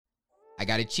I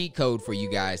got a cheat code for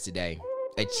you guys today.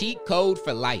 A cheat code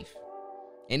for life.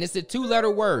 And it's a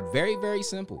 2-letter word. Very, very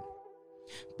simple.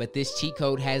 But this cheat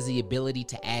code has the ability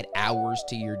to add hours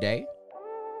to your day.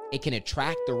 It can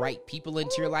attract the right people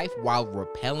into your life while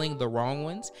repelling the wrong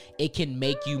ones. It can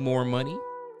make you more money.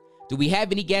 Do we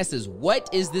have any guesses? What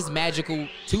is this magical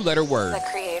 2-letter word? The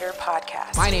Creator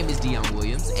Podcast. My name is Dion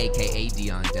Williams, aka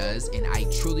Dion Does, and I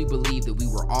truly believe that we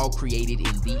were all created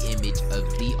in the image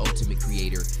of the ultimate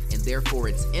creator, and therefore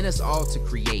it's in us all to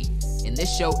create. And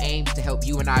this show aims to help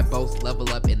you and I both level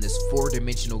up in this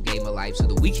 4-dimensional game of life so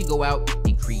that we can go out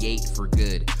and create for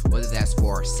good, whether that's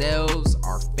for ourselves,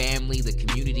 our family, the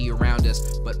community around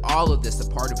us, but all of this a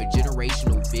part of a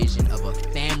generational vision of a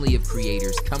family of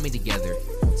creators coming together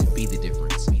to be the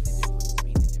difference.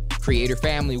 Creator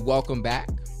family, welcome back.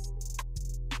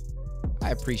 I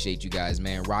appreciate you guys,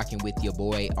 man, rocking with your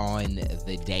boy on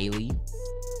the daily.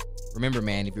 Remember,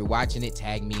 man, if you're watching it,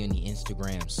 tag me on the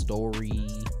Instagram story,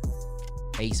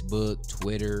 Facebook,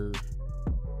 Twitter.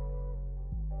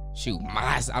 Shoot,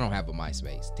 I don't have a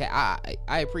MySpace.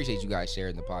 I appreciate you guys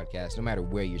sharing the podcast, no matter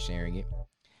where you're sharing it.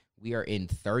 We are in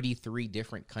 33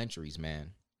 different countries,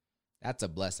 man. That's a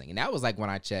blessing. And that was like when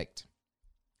I checked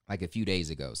like a few days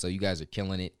ago. So you guys are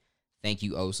killing it. Thank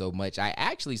you oh so much. I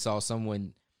actually saw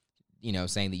someone,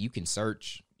 saying that you can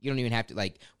search. You don't even have to,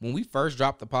 like, when we first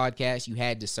dropped the podcast, you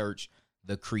had to search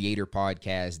the Creator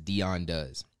Podcast Dion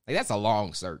Does. Like, that's a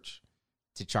long search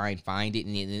to try and find it.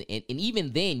 And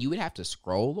even then, you would have to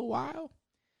scroll a while.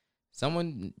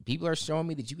 People are showing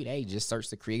me that you could, just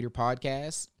search the Creator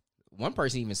Podcast. One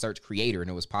person even searched Creator and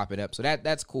it was popping up. So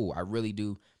that's cool. I really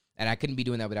do. And I couldn't be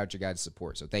doing that without your guys'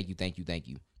 support. So thank you.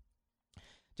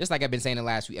 Just like I've been saying in the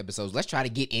last few episodes, let's try to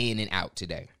get in and out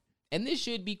today. And this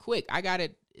should be quick.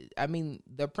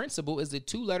 The principle is a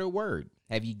 2-letter word.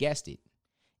 Have you guessed it?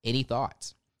 Any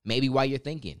thoughts? Maybe while you're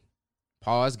thinking,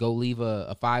 pause, go leave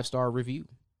a 5-star review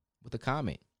with a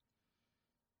comment.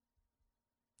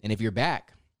 And if you're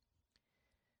back,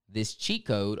 this cheat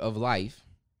code of life,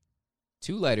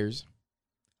 2 letters,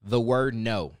 the word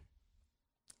no.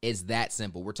 It's that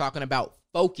simple. We're talking about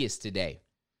focus today.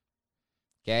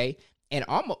 Okay? And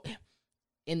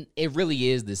it really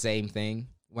is the same thing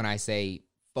when I say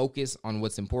focus on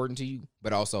what's important to you,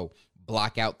 but also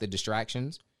block out the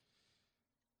distractions.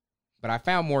 But I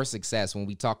found more success when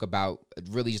we talk about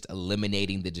really just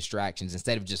eliminating the distractions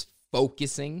instead of just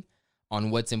focusing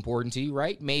on what's important to you,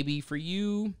 right? Maybe for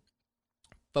you,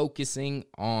 focusing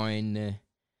on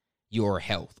your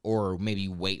health or maybe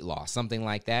weight loss, something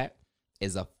like that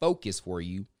is a focus for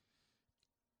you.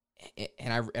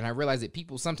 And I realize that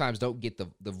people sometimes don't get the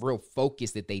real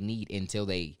focus that they need until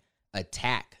they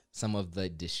attack some of the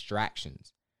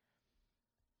distractions.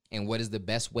 And what is the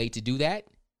best way to do that?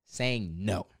 Saying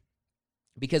no.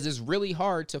 Because it's really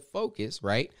hard to focus,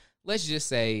 right? Let's just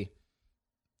say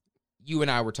you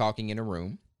and I were talking in a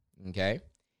room, okay?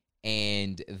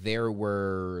 And there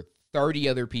were 30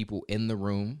 other people in the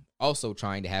room also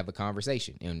trying to have a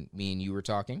conversation. And me and you were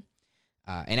talking.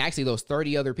 And actually, those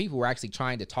 30 other people were actually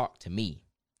trying to talk to me.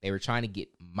 They were trying to get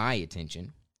my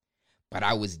attention. But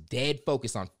I was dead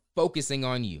focused on focusing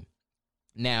on you.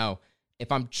 Now,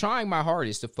 if I'm trying my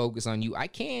hardest to focus on you, I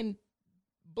can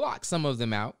block some of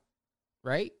them out,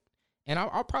 right? And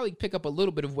I'll probably pick up a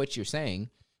little bit of what you're saying.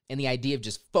 And the idea of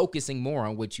just focusing more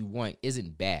on what you want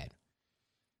isn't bad.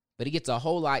 But it gets a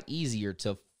whole lot easier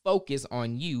to focus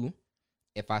on you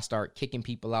if I start kicking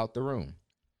people out the room.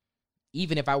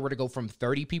 Even if I were to go from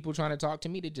 30 people trying to talk to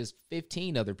me to just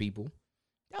 15 other people,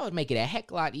 that would make it a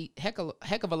heck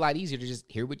of a lot easier to just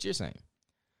hear what you're saying.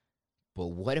 But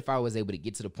what if I was able to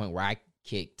get to the point where I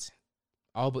kicked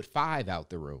all but 5 out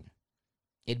the room?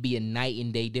 It'd be a night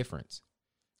and day difference.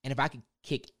 And if I could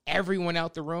kick everyone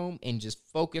out the room and just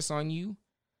focus on you,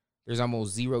 there's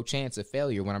almost zero chance of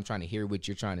failure when I'm trying to hear what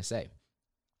you're trying to say.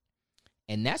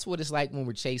 And that's what it's like when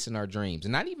we're chasing our dreams.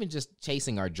 And not even just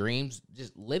chasing our dreams,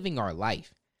 just living our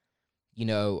life.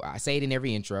 I say it in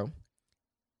every intro.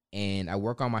 And I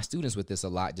work on my students with this a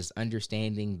lot, just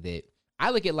understanding that I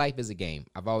look at life as a game.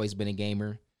 I've always been a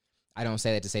gamer. I don't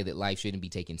say that to say that life shouldn't be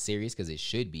taken serious, because it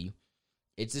should be.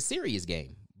 It's a serious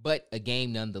game, but a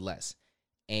game nonetheless.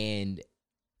 And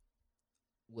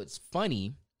what's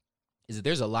funny is that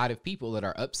there's a lot of people that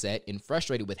are upset and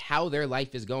frustrated with how their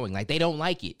life is going. Like, they don't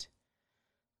like it.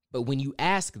 But when you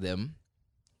ask them,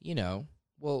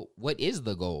 well, what is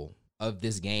the goal of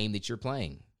this game that you're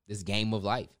playing, this game of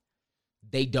life?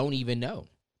 They don't even know.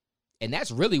 And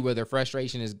that's really where their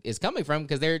frustration is coming from,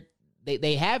 because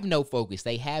they have no focus.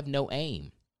 They have no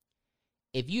aim.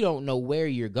 If you don't know where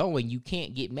you're going, you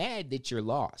can't get mad that you're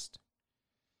lost.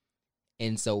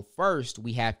 And so first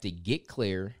we have to get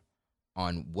clear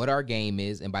on what our game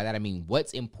is. And by that, I mean,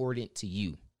 what's important to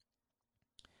you,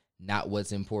 not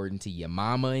what's important to your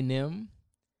mama and them,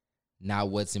 not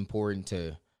what's important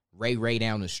to Ray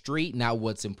down the street, not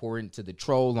what's important to the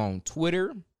troll on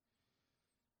Twitter.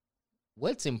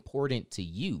 What's important to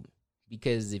you?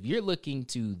 Because if you're looking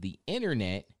to the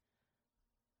internet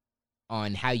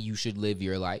on how you should live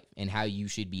your life and how you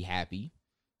should be happy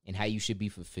and how you should be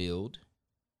fulfilled,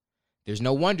 there's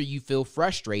no wonder you feel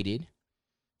frustrated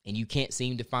and you can't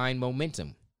seem to find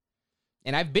momentum.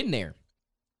 And I've been there.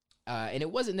 And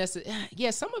it wasn't necessarily,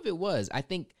 yeah, some of it was. I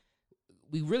think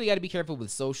we really got to be careful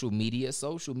with social media.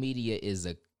 Social media is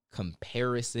a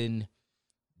comparison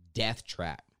death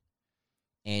trap.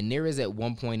 And there is at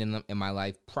one point in my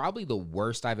life, probably the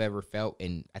worst I've ever felt.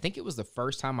 And I think it was the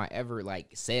first time I ever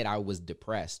said I was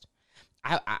depressed.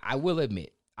 I will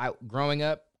admit, growing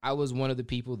up, I was one of the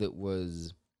people that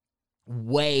was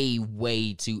way,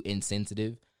 way too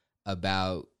insensitive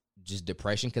about just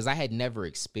depression because I had never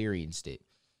experienced it.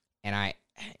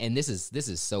 And this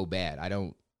is so bad. I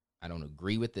don't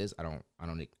agree with this. I'm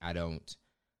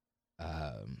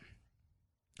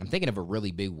thinking of a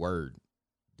really big word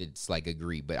that's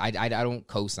agree, but I don't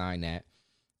co-sign that.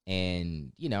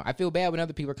 And, I feel bad when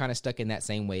other people are kind of stuck in that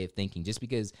same way of thinking just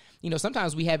because,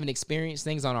 sometimes we haven't experienced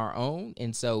things on our own.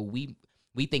 And so we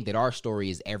think that our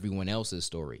story is everyone else's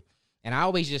story. And I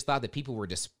always just thought that people were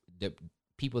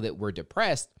people that were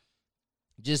depressed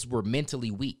just were mentally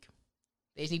weak.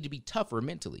 They just need to be tougher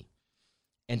mentally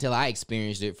until I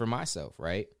experienced it for myself.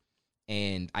 Right.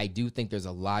 And I do think there's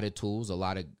a lot of tools, a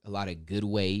lot of good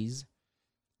ways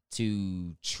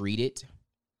to treat it.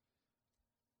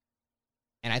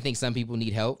 And I think some people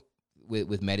need help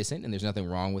with medicine, and there's nothing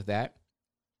wrong with that.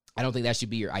 I definitely don't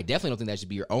think that should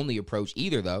be your only approach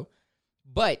either, though.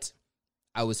 But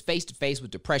I was face to face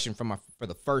with depression for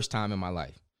the first time in my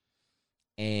life.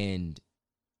 And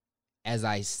as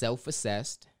I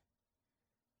self-assessed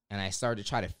and I started to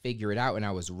try to figure it out and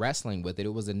I was wrestling with it,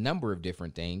 it was a number of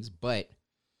different things, but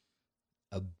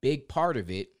a big part of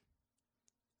it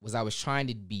was I was trying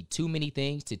to be too many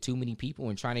things to too many people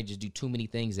and trying to just do too many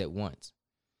things at once.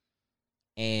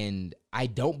 And I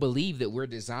don't believe that we're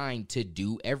designed to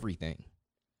do everything.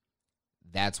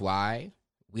 That's why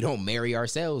we don't marry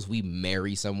ourselves. We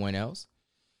marry someone else.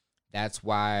 That's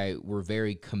why we're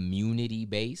very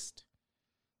community-based.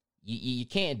 You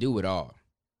can't do it all.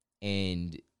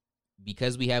 And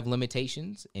because we have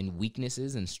limitations and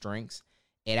weaknesses and strengths,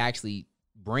 it actually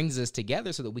brings us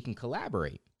together so that we can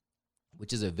collaborate,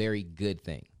 which is a very good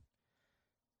thing.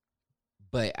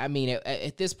 But I mean,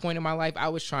 at this point in my life, I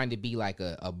was trying to be like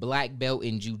a black belt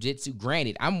in jiu-jitsu.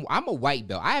 Granted, I'm a white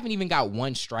belt. I haven't even got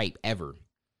one stripe ever.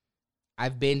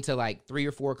 I've been to 3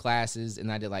 or 4 classes,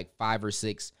 and I did 5 or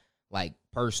 6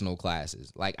 personal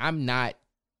classes. I'm not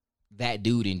that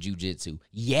dude in jiu-jitsu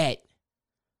yet.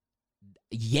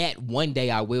 One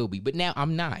day I will be, but now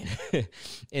I'm not.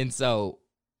 And so,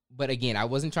 but again, I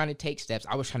wasn't trying to take steps.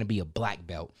 I was trying to be a black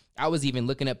belt. I was even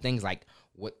looking up things like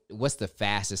what's the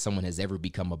fastest someone has ever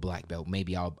become a black belt?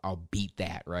 Maybe I'll beat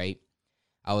that, right?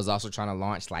 I was also trying to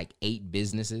launch 8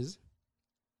 businesses.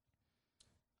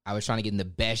 I was trying to get in the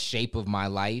best shape of my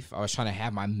life. I was trying to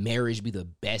have my marriage be the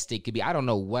best it could be. I don't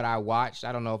know what I watched.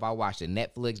 I don't know if I watched a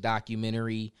Netflix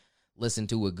documentary, listened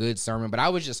to a good sermon, but I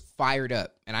was just fired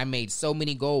up, and I made so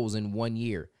many goals in 1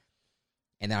 year.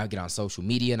 And then I'd get on social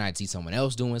media, and I'd see someone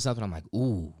else doing something. I'm like,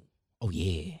 ooh, oh,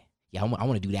 yeah, I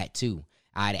want to do that too.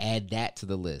 I'd add that to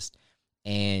the list.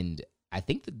 And I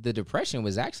think that the depression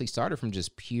was actually started from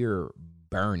just pure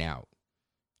burnout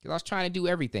because I was trying to do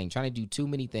everything, trying to do too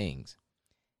many things.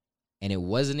 And it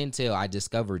wasn't until I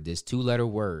discovered this 2-letter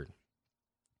word,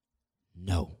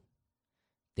 no,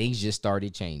 things just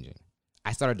started changing.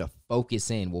 I started to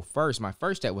focus in. Well, my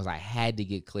first step was I had to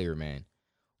get clear, man.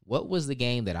 What was the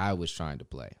game that I was trying to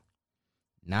play?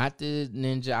 Not the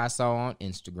ninja I saw on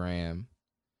Instagram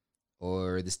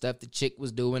or the stuff the chick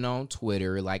was doing on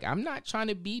Twitter. I'm not trying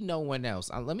to be no one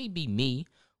else. Let me be me.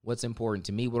 What's important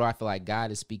to me? What do I feel like God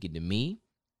is speaking to me?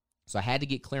 So I had to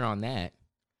get clear on that.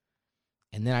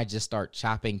 And then I just start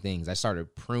chopping things. I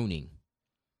started pruning,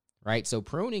 right? So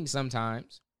pruning,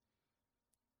 sometimes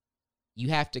you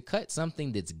have to cut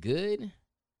something that's good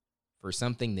for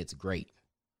something that's great.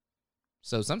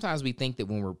 So sometimes we think that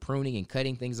when we're pruning and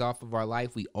cutting things off of our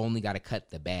life, we only got to cut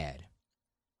the bad.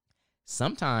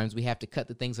 Sometimes we have to cut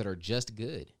the things that are just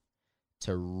good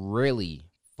to really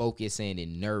focus in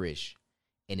and nourish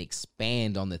and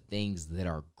expand on the things that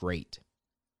are great,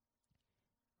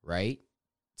 right?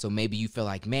 So maybe you feel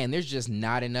like, man, there's just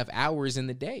not enough hours in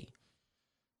the day.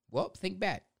 Well, think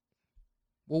back.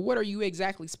 Well, what are you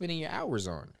exactly spending your hours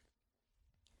on?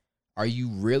 Are you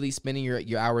really spending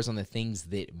your hours on the things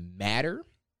that matter?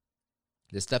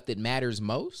 The stuff that matters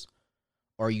most?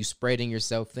 Or are you spreading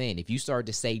yourself thin? If you start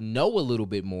to say no a little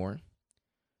bit more,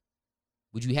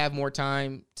 would you have more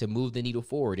time to move the needle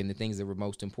forward in the things that were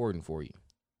most important for you?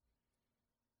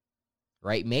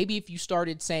 Right? Maybe if you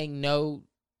started saying no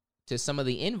to some of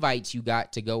the invites you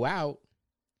got to go out,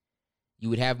 you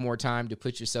would have more time to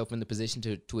put yourself in the position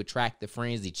to attract the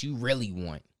friends that you really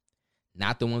want,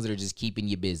 not the ones that are just keeping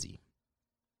you busy.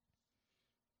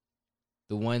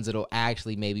 The ones that'll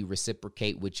actually maybe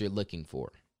reciprocate what you're looking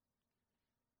for.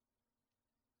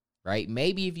 Right?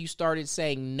 Maybe if you started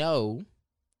saying no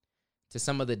to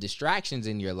some of the distractions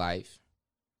in your life,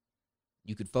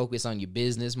 you could focus on your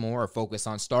business more, or focus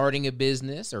on starting a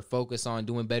business, or focus on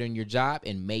doing better in your job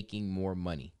and making more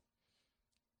money.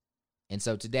 And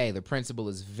so today, the principle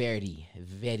is very,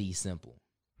 very simple.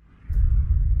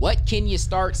 What can you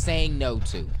start saying no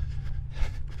to?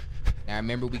 Now,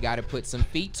 remember, we got to put some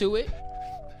feet to it.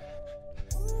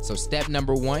 So step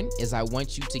number 1 is I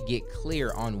want you to get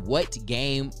clear on what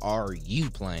game are you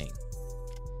playing.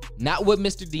 Not what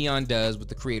Mr. Dion does with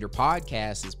the Creator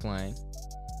Podcast is playing.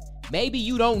 Maybe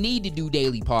you don't need to do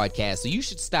daily podcasts, so you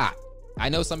should stop. I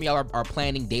know some of y'all are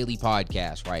planning daily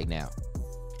podcasts right now.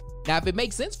 Now, if it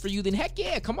makes sense for you, then heck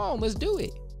yeah, come on, let's do it.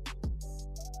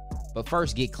 But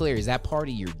first, get clear. Is that part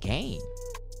of your game?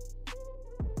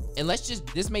 And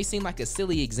this may seem like a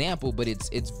silly example, but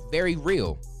it's very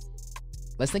real.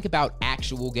 Let's think about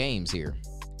actual games here.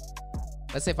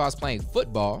 Let's say if I was playing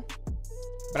football,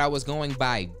 but I was going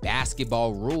by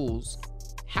basketball rules,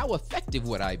 how effective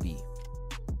would I be?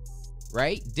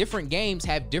 Right? Different games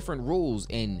have different rules,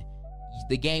 and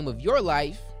the game of your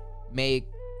life may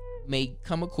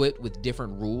come equipped with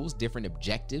different rules, different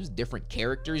objectives, different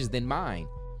characters than mine.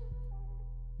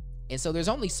 And so there's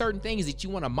only certain things that you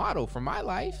want to model for my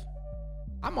life.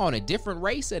 I'm on a different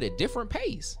race at a different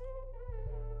pace.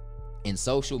 And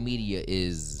social media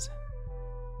it's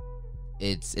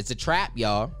a trap,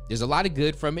 y'all. There's a lot of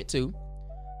good from it too,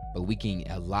 but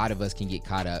a lot of us can get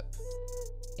caught up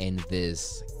in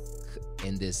this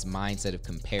mindset of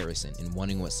comparison and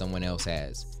wanting what someone else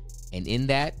has. And in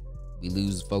that, we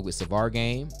lose focus of our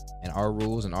game and our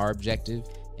rules and our objective,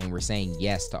 and we're saying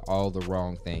yes to all the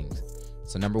wrong things.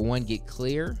 So number 1, get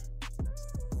clear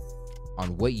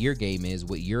on what your game is,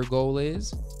 what your goal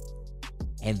is.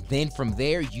 And then from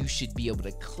there, you should be able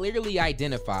to clearly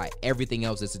identify everything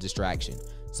else that's a distraction.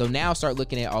 So now start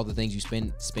looking at all the things you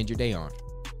spend your day on.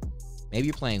 Maybe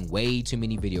you're playing way too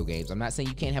many video games. I'm not saying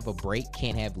you can't have a break,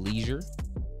 can't have leisure.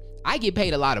 I get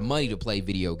paid a lot of money to play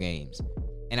video games.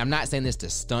 And I'm not saying this to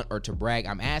stunt or to brag.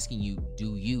 I'm asking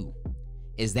you,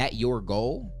 is that your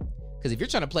goal? Because if you're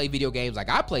trying to play video games like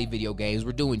I play video games,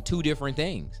 we're doing 2 different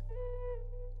things.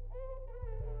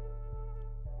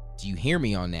 Do you hear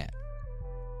me on that?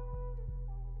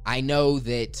 I know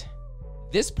that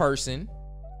this person,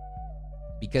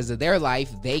 because of their life,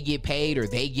 they get paid or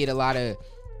they get a lot of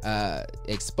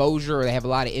exposure or they have a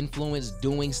lot of influence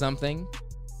doing something.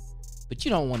 But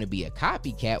you don't want to be a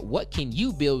copycat. What can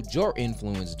you build your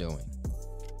influence doing?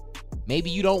 Maybe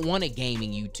you don't want a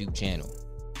gaming YouTube channel.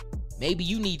 Maybe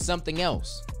you need something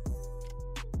else.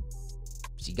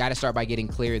 So you got to start by getting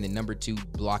clear, and then number 2,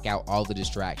 block out all the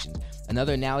distractions.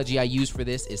 Another analogy I use for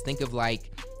this is think of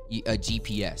like a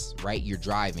GPS, right? You're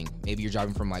driving. Maybe you're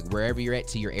driving from like wherever you're at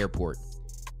to your airport.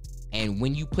 And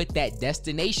when you put that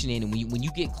destination in, and when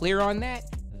you get clear on that,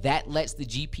 that lets the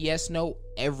GPS know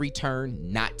every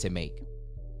turn not to make.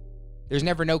 There's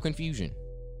never no confusion.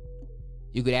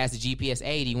 You could ask the GPS,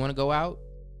 hey, do you want to go out,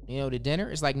 to dinner?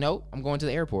 It's like, nope, I'm going to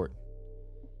the airport.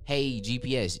 Hey,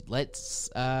 GPS, let's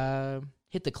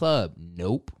hit the club.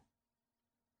 Nope.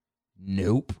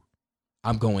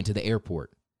 I'm going to the airport,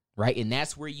 right? And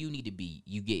that's where you need to be.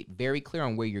 You get very clear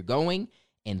on where you're going,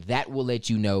 and that will let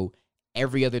you know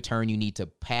every other turn you need to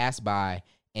pass by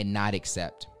and not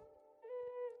accept.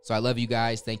 So I love you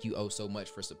guys. Thank you so much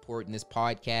for supporting this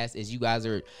podcast. As you guys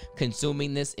are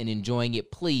consuming this and enjoying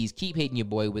it, please keep hitting your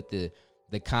boy with the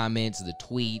comments, the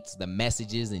tweets, the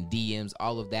messages and DMs.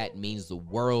 All of that means the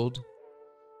world.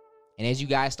 And as you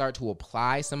guys start to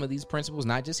apply some of these principles,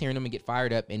 not just hearing them and get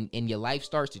fired up, and your life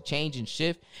starts to change and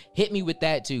shift, hit me with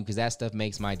that too, because that stuff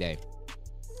makes my day.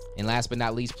 And last but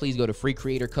not least, please go to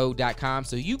freecreatorcode.com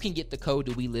so you can get the code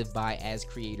that we live by as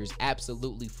creators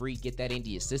absolutely free. Get that into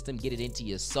your system, get it into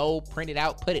your soul, print it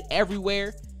out, put it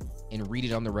everywhere, and read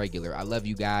it on the regular. I love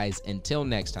you guys. Until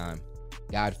next time,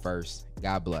 God first,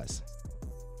 God bless.